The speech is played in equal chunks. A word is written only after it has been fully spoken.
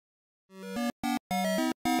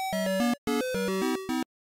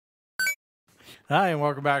Hi, and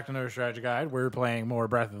welcome back to No Strategy Guide. We're playing more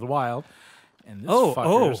Breath of the Wild, and this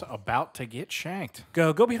fucker's about to get shanked.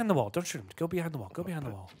 Go behind the wall. Don't shoot him. Go behind the wall. Go behind the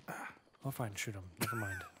wall. Oh, fine. Shoot him. Never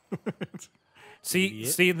mind.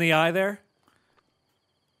 See in the eye there?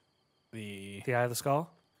 The eye of the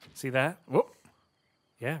skull? See that? Whoop.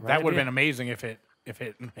 Yeah, right. That would have been amazing if it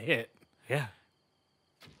hit. Yeah.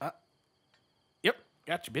 Yep.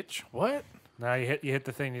 Gotcha, bitch. What? No, you hit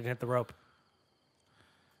the thing. You didn't hit the rope.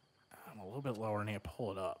 I'm a little bit lower and I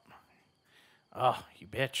pull it up. Oh, you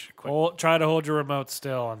bitch. Quit. Try to hold your remote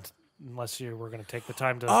still unless you were going to take the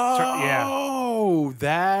time to... Oh,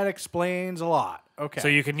 that explains a lot. Okay. So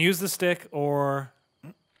you can use the stick or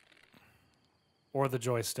the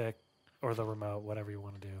joystick or the remote, whatever you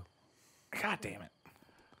want to do. God damn it.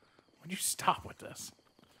 Would you stop with this?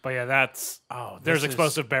 But yeah, there's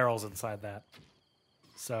explosive barrels inside that.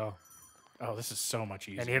 So... Oh, this is so much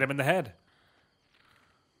easier. And you hit him in the head.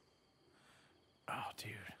 Oh,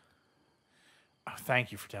 dude. Oh,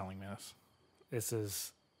 thank you for telling me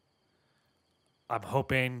this. I'm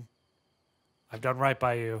hoping I've done right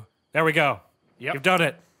by you. There we go. Yep. You've done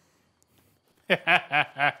it.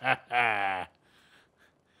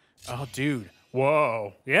 Oh, dude.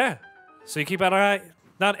 Whoa. Yeah. So you keep an eye.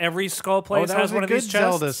 Not every skull place has one of these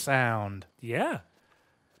chests. Zelda sound. Yeah.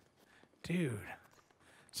 Dude.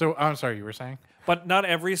 So, I'm sorry, you were saying? But not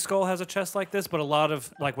every skull has a chest like this, but a lot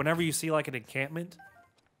of, like, whenever you see, like, an encampment,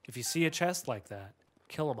 if you see a chest like that,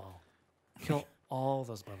 kill them all. Kill all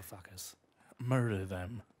those motherfuckers. Murder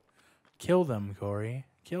them. Kill them, Corey.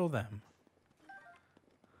 Kill them.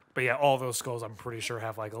 But yeah, all those skulls, I'm pretty sure,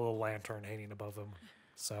 have, like, a little lantern hanging above them.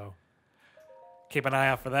 So, keep an eye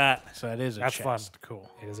out for that. So that is a That's chest. Fun. Cool.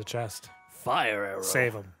 It is a chest. Fire arrow.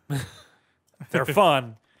 Save them. They're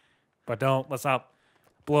fun, but let's not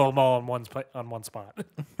blow them all on one spot.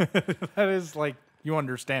 That is like, you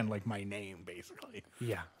understand, like, my name, basically.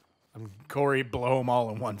 Yeah. I'm Corey, blow them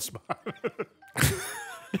all in one spot.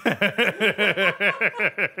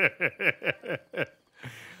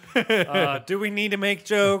 Do we need to make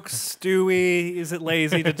jokes? Do we? Is it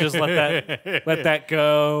lazy to just let that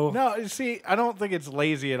go? No, see, I don't think it's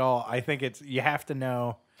lazy at all. I think you have to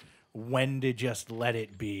know when to just let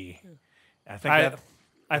it be. I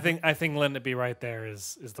think letting it be right there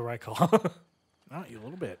is the right call. Oh, you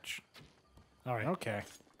little bitch. All right. Okay.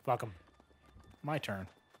 Fuck 'em. My turn.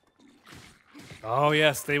 Oh,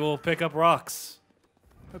 yes. They will pick up rocks.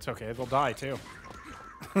 That's okay. They'll die, too.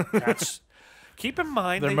 Keep in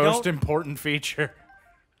mind... Their most important feature.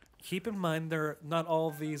 Keep in mind, not all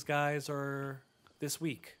of these guys are this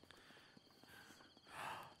weak.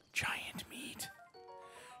 Giant meat.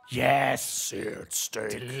 Yes. Seared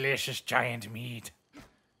steak. Delicious giant meat.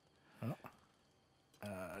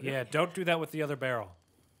 Yeah, don't do that with the other barrel.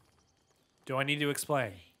 Do I need to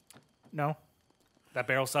explain? No. That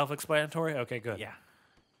barrel's self-explanatory? Okay, good. Yeah.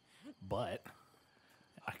 But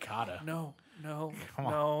I gotta. No. Come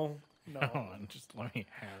on, just let me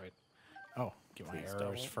have it. Oh, get my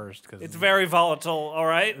arrows first because it's very volatile. All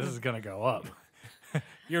right, this is gonna go up.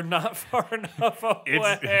 You're not far enough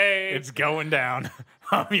away. It's going down.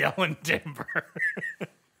 I'm yelling timber.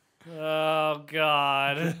 Oh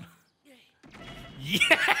God.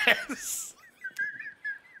 Yes.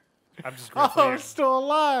 I'm just grateful. Oh, I'm still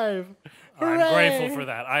alive. Hooray. I'm grateful for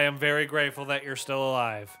that. I am very grateful that you're still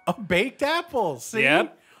alive. A baked apple. See?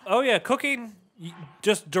 Yep. Oh yeah, cooking.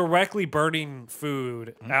 Just directly burning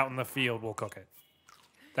food out in the field will cook it.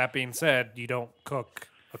 That being said, you don't cook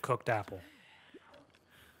a cooked apple.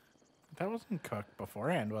 That wasn't cooked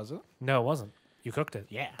beforehand, was it? No, it wasn't. You cooked it.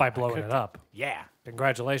 Yeah. By blowing it up. Yeah.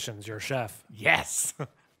 Congratulations, you're a chef. Yes.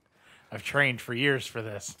 I've trained for years for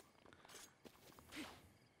this.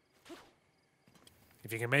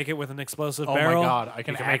 If you can make it with an explosive Oh barrel, my God, I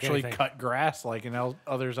can make actually anything. cut grass like in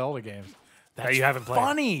other Zelda games. That's you haven't played.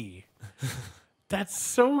 Funny. That's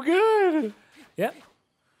so good. Yep.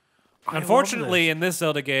 I Unfortunately, love in this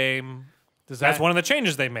Zelda game, that's one of the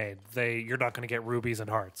changes they made. You're not going to get rubies and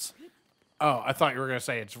hearts. Oh, I thought you were gonna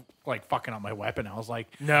say it's like fucking up my weapon. I was like,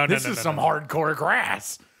 No, this is some hardcore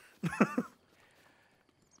grass.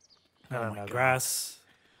 No, grass.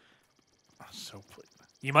 I'm so pleased.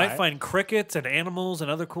 You might find crickets and animals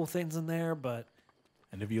and other cool things in there, but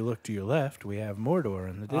And if you look to your left, we have Mordor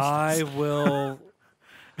in the distance.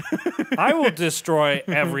 I will destroy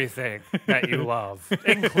everything that you love,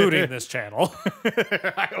 including this channel.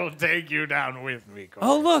 I will take you down with me, Corey.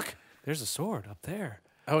 Oh, look. There's a sword up there.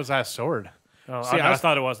 How was that sword? Oh, See, I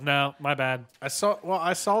thought it was. No, my bad. I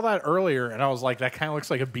saw that earlier, and I was like, that kind of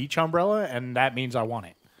looks like a beach umbrella, and that means I want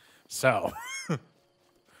it. So, it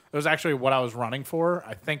was actually what I was running for.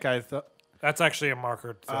 I think I thought That's actually a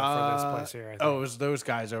marker for this place here. I think. Oh, it was those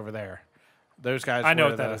guys over there. Those guys. I know were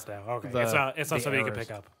what that is now. Okay, it's not something you can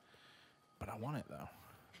pick up. But I want it though.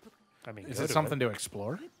 I mean, Is it something to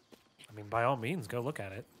explore? I mean, by all means, go look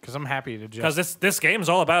at it. Because I'm happy to just. Because this game's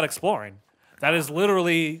all about exploring. That is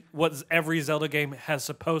literally what every Zelda game has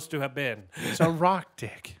supposed to have been. It's a rock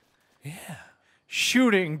dick. Yeah.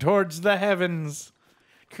 Shooting towards the heavens,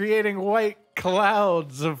 creating white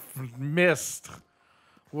clouds of mist.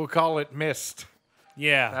 We'll call it mist.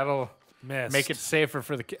 Yeah. That'll Mist. make it safer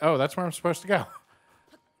for the kid. Oh, that's where I'm supposed to go.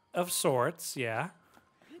 Of sorts, yeah.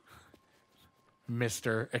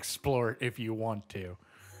 Mr. Explore it if you want to.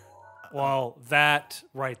 Well, that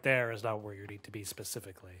right there is not where you need to be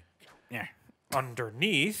specifically. Yeah.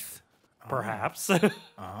 Underneath, perhaps.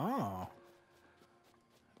 Oh.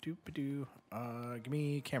 Doop-a-doo. Give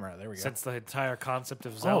me camera. There we go. Since the entire concept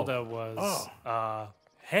of Zelda was,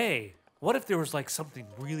 hey, what if there was like something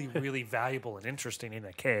really, really valuable and interesting in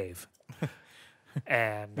a cave?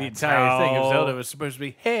 And the entire thing of Zelda was supposed to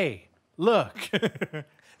be, hey, look.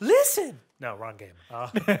 Listen. No, wrong game.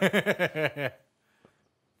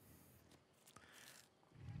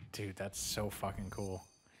 Dude, that's so fucking cool.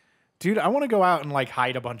 Dude, I want to go out and like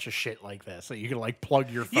hide a bunch of shit like this that you can like plug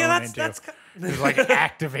your phone into. That's Just like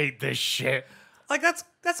activate this shit. like that's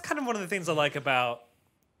kind of one of the things I like about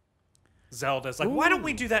Zelda. It's like, why don't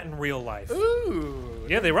we do that in real life? Ooh.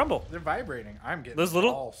 Yeah, they rumble. They're vibrating. I'm getting Those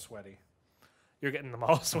little- all sweaty. You're getting them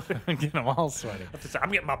all sweaty. I'm getting them all sweaty.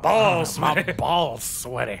 I'm getting my balls sweaty. My balls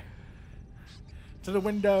sweaty. To the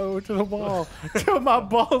window, to the wall, till my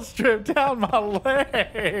balls drip down my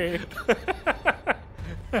leg.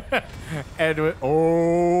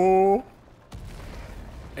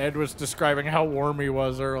 Ed was describing how warm he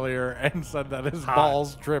was earlier and said that his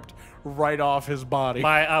balls dripped right off his body.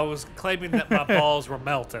 I was claiming that my balls were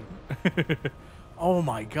melting. Oh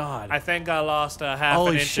my god. I think I lost a half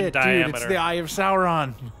Holy an inch shit, in diameter. dude, it's the Eye of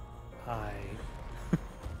Sauron.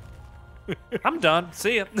 I'm done.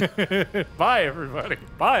 See ya. Bye, everybody.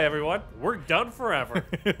 Bye, everyone. We're done forever.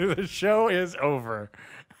 The show is over.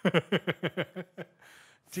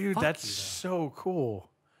 Dude, Fuck that's you, so cool.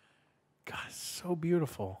 God, so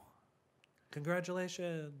beautiful.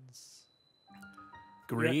 Congratulations.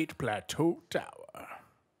 Great Plateau Tower.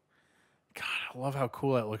 God, I love how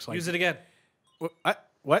cool that looks like. Use it again.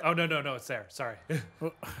 What? Oh, no, it's there. Sorry.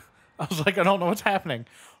 I was like, I don't know what's happening.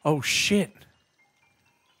 Oh, shit.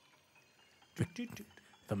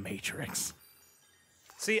 The Matrix.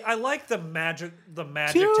 See, I like the magic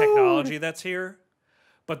Dude. technology that's here,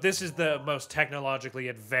 but this is the most technologically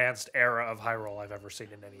advanced era of Hyrule I've ever seen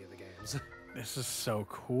in any of the games. This is so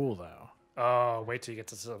cool, though. Oh, wait till you get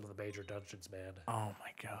to some of the major dungeons, man. Oh,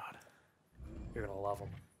 my God. You're going to love them.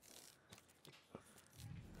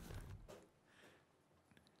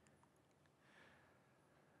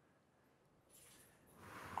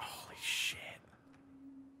 Holy shit.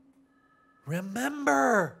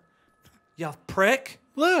 Remember, you prick.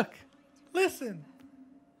 Look. Listen.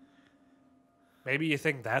 Maybe you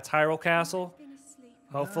think that's Hyrule Castle?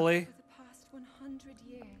 Hopefully. For the past 100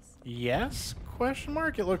 years, Yes? Question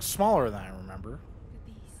mark? It looks smaller than I remember.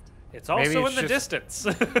 the beast. It's also it's in the just- distance.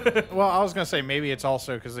 Well, I was going to say maybe it's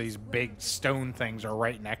also because these big stone things are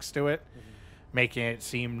right next to it, making it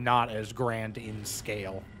seem not as grand in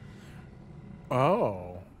scale.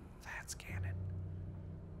 Oh. That's Gannon.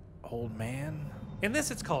 Old man? In this,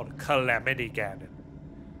 it's called Calamity Gannon.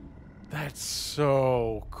 That's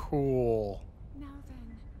so cool. Now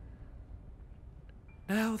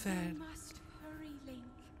Now you then. must hurry, Link.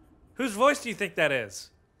 Whose voice do you think that is?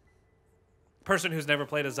 Person who's never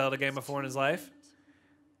played a Zelda game before in his life?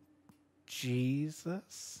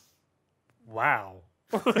 Jesus? Wow.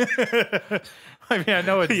 I mean, I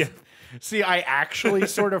know it's... Yeah. See, I actually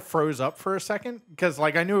sort of froze up for a second because,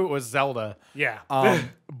 like, I knew it was Zelda. Yeah.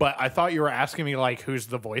 But I thought you were asking me, like, who's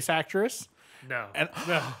the voice actress? No. And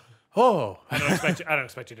No. oh, I don't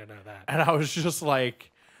expect you to know that. and I was just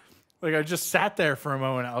like I just sat there for a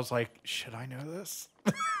moment. I was like, should I know this?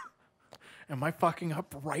 Am I fucking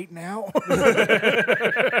up right now?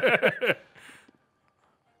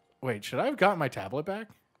 Wait, should I have gotten my tablet back?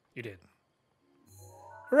 You did.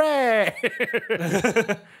 Hooray!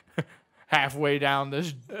 Halfway down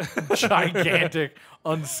this gigantic,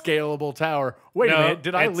 unscalable tower. Wait a No, minute,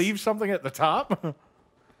 did I it's- leave something at the top?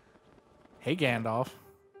 Hey, Gandalf.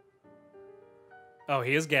 Oh,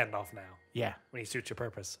 he is Gandalf now Yeah. when he suits your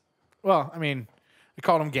purpose. Well, I mean, I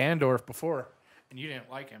called him Ganondorf before, and you didn't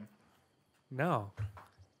like him. No.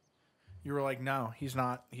 You were like, no, he's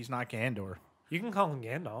not Ganondorf. You can call him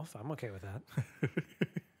Gandalf. I'm okay with that.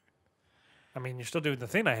 I mean, you're still doing the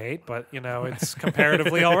thing I hate, but, you know, it's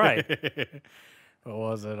comparatively all right. What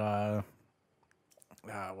was it?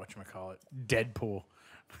 Whatchamacallit? Deadpool.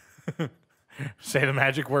 Say the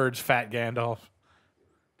magic words, Fat Gandalf.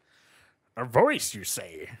 A voice, you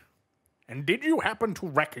say? And did you happen to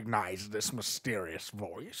recognize this mysterious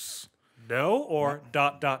voice? No or ...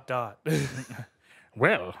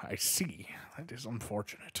 Well, I see. That is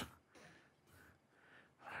unfortunate.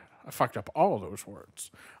 I fucked up all those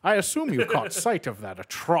words. I assume you caught sight of that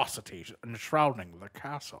atrocity enshrouding the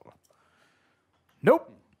castle.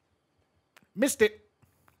 Nope. Missed it.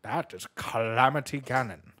 That is Calamity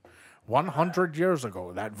Gannon. 100 years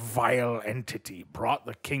ago, that vile entity brought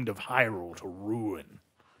the kingdom of Hyrule to ruin.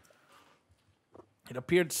 It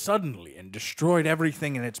appeared suddenly and destroyed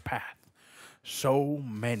everything in its path. So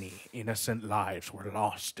many innocent lives were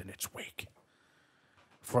lost in its wake.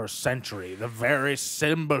 For a century, the very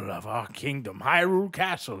symbol of our kingdom, Hyrule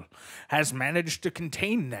Castle, has managed to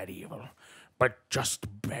contain that evil, but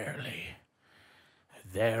just barely.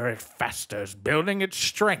 There it festers, building its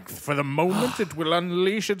strength for the moment it will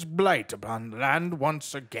unleash its blight upon the land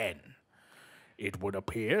once again. It would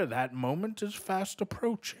appear that moment is fast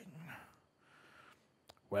approaching.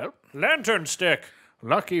 Well, Lantern stick.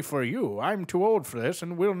 lucky for you, I'm too old for this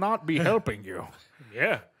and will not be helping you.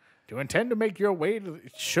 Yeah. Do you intend to make your way to...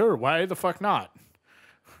 Sure, why the fuck not?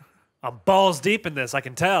 I'm balls deep in this, I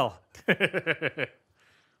can tell.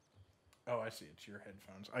 Oh, I see. It's your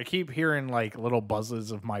headphones. I keep hearing, like, little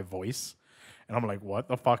buzzes of my voice, and I'm like, what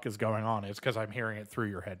the fuck is going on? It's because I'm hearing it through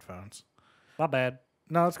your headphones. My bad.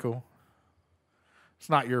 No, it's cool. It's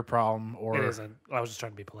not your problem, or... It isn't. I was just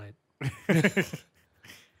trying to be polite.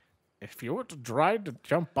 If you were to try to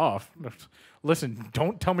jump off... Listen,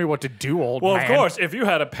 don't tell me what to do, old man. Well, of course, if you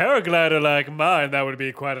had a paraglider like mine, that would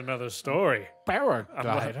be quite another story.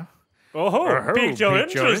 Paraglider? Oh, piqued your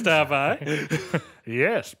interest, have I?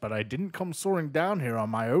 Yes, but I didn't come soaring down here on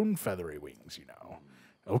my own feathery wings, you know.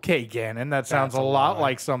 Okay, Gannon, that sounds a lot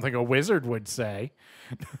like something a wizard would say.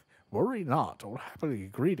 Worry not, I'll happily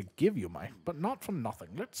agree to give you my... But not for nothing.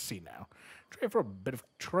 Let's see now. Try for a bit of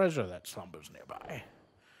treasure that slumbers nearby.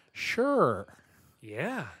 Sure,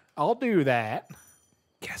 Yeah. I'll do that.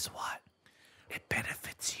 Guess what? It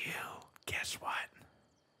benefits you. Guess what?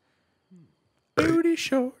 Booty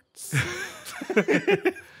shorts.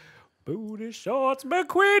 Booty shorts,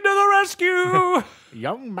 McQueen to the rescue!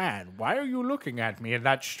 Young man, why are you looking at me in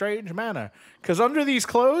that strange manner? Because under these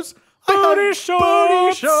clothes, Booty I have shorts.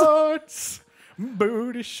 Booty shorts.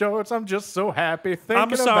 Booty shorts. I'm just so happy thinking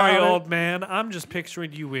I'm sorry, about old it. man. I'm just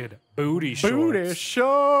picturing you in booty shorts. Booty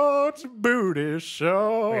shorts. Booty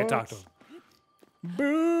shorts. We can talk to him.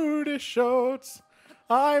 Booty shorts.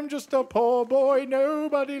 I'm just a poor boy.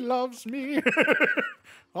 Nobody loves me.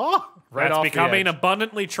 Oh, right That's off becoming the edge.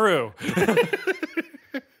 abundantly true.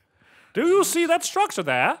 Do you see that structure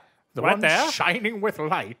there? The right one there? shining with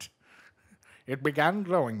light. It began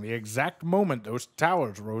glowing the exact moment those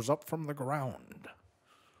towers rose up from the ground.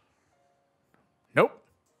 Nope.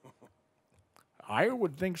 I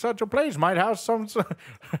would think such a place might have some...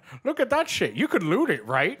 Look at that shit. You could loot it,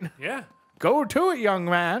 right? Yeah. Go to it, young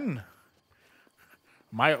man.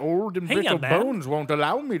 My old and Hey, brittle young man. bones won't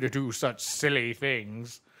allow me to do such silly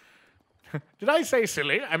things. Did I say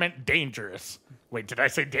silly? I meant dangerous. Wait, did I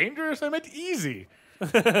say dangerous? I meant easy.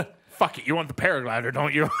 Fuck it, you want the paraglider,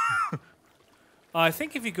 don't you? I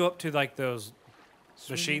think if you go up to like those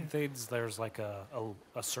machine things, there's like a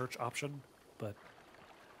search option, but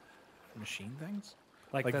Machine things?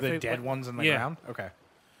 like, Like that the thing- dead like- ones in the yeah. ground? Okay.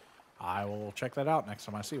 I will check that out next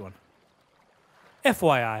time I see one.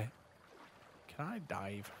 FYI. Can I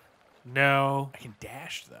dive? No, I can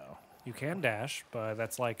dash, though. you can dash, but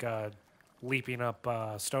that's like leaping up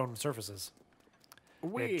stone surfaces.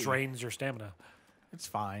 It drains your stamina It's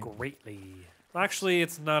fine. greatly. Actually,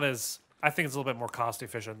 it's not as. I think it's a little bit more cost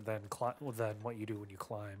efficient than what you do when you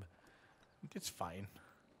climb. It's fine.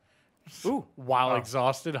 Ooh, While Oh.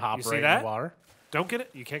 exhausted, hop You see right in that? the water. don't get it.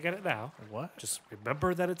 You can't get it now. What? Just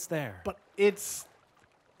remember that it's there. But it's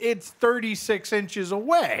 36 inches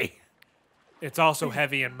away. It's also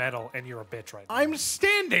heavy and metal, and you're a bitch right now. I'm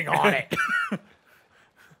standing on it.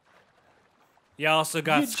 You also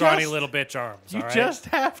got You scrawny just- little bitch arms. You all right? just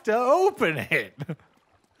have to open it.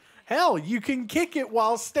 Hell, you can kick it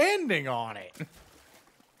while standing on it.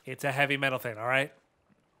 It's a heavy metal thing, all right?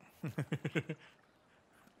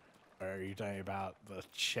 Are you talking about the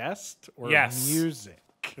chest or Yes. music?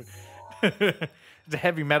 It's a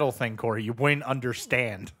heavy metal thing, Corey. You wouldn't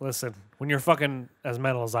understand. Listen, when you're fucking as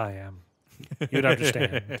metal as I am, you'd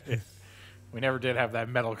understand. We never did have that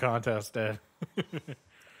metal contest. I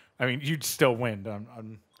mean, you'd still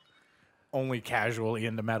win. only casually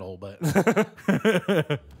into metal, but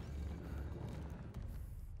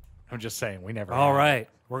I'm just saying we never. All had. right.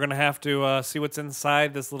 We're going to have to see what's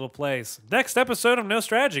inside this little place. Next episode of No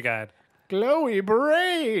Strategy Guide. Glowy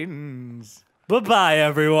brains. Bye-bye,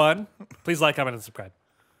 everyone. Please like, comment, and subscribe.